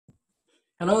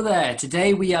Hello there.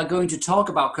 Today we are going to talk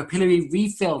about capillary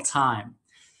refill time.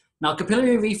 Now,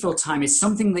 capillary refill time is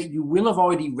something that you will have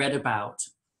already read about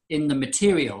in the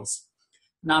materials.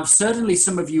 Now, certainly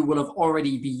some of you will have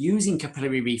already been using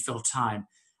capillary refill time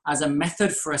as a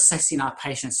method for assessing our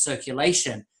patient's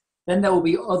circulation. Then there will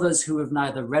be others who have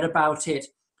neither read about it,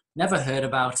 never heard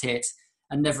about it,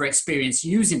 and never experienced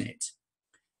using it.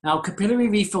 Now, capillary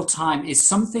refill time is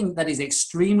something that is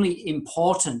extremely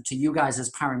important to you guys as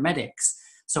paramedics.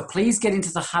 So please get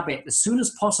into the habit as soon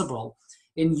as possible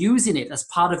in using it as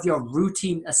part of your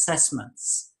routine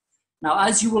assessments. Now,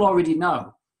 as you will already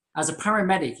know, as a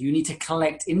paramedic, you need to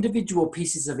collect individual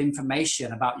pieces of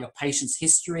information about your patient's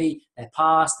history, their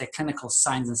past, their clinical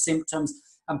signs and symptoms,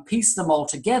 and piece them all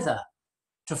together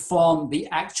to form the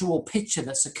actual picture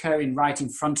that's occurring right in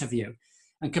front of you.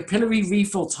 And capillary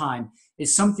refill time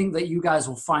is something that you guys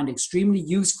will find extremely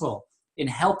useful in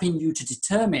helping you to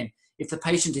determine if the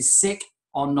patient is sick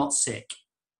or not sick.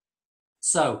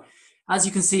 So, as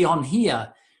you can see on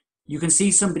here, you can see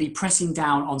somebody pressing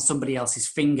down on somebody else's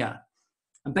finger.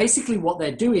 And basically what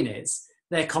they're doing is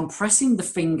they're compressing the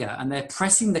finger and they're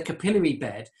pressing the capillary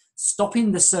bed,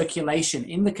 stopping the circulation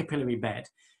in the capillary bed.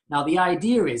 Now, the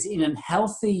idea is in a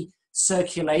healthy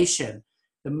circulation,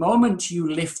 the moment you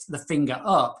lift the finger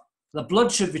up, the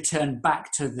blood should return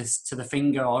back to the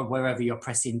finger or wherever you're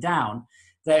pressing down,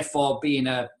 therefore being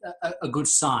a good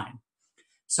sign.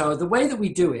 So the way that we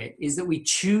do it is that we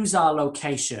choose our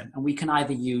location, and we can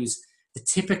either use the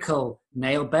typical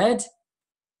nail bed,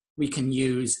 we can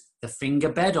use the finger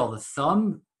bed or the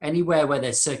thumb, anywhere where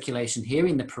there's circulation here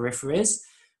in the peripheries.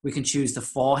 We can choose the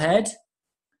forehead,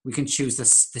 we can choose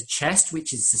the chest,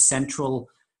 which is the central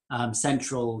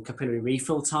capillary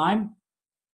refill time.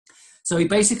 So you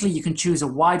can choose a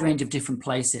wide range of different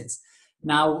places.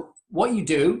 Now, what you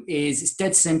do is, it's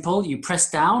dead simple. You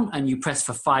press down and you press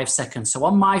for 5 seconds. So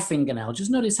on my fingernail, just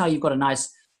notice how you've got a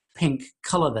nice pink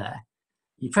color there.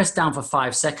 You press down for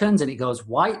 5 seconds and it goes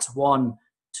white, 1,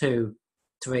 2,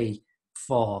 3,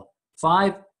 4,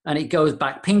 5, and it goes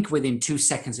back pink within 2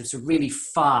 seconds. It's a really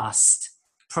fast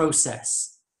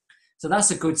process. So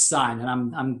that's a good sign,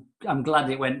 and I'm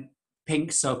glad it went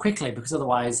pink so quickly, because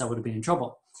otherwise I would have been in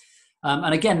trouble.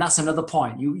 And again, that's another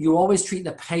point. You always treat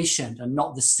the patient and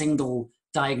not the single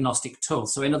diagnostic tool.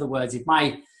 So in other words, if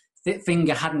my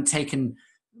finger hadn't taken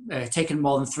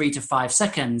more than 3 to 5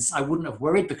 seconds, I wouldn't have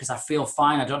worried, because I feel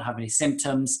fine. I don't have any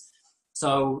symptoms.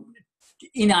 So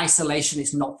in isolation,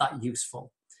 it's not that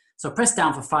useful. So press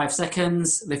down for 5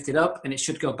 seconds, lift it up, and it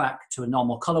should go back to a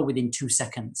normal color within 2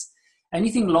 seconds.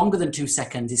 Anything longer than 2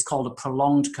 seconds is called a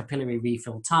prolonged capillary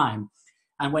refill time.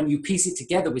 And when you piece it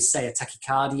together with, say, a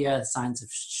tachycardia, signs of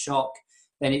shock,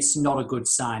 then it's not a good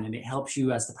sign, and it helps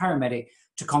you as the paramedic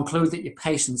to conclude that your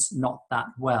patient's not that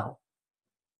well.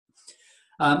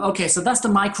 Okay, so that's the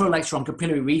micro lecture on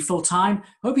capillary refill time.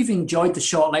 Hope you've enjoyed the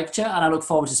short lecture, and I look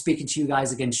forward to speaking to you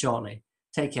guys again shortly.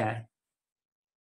 Take care.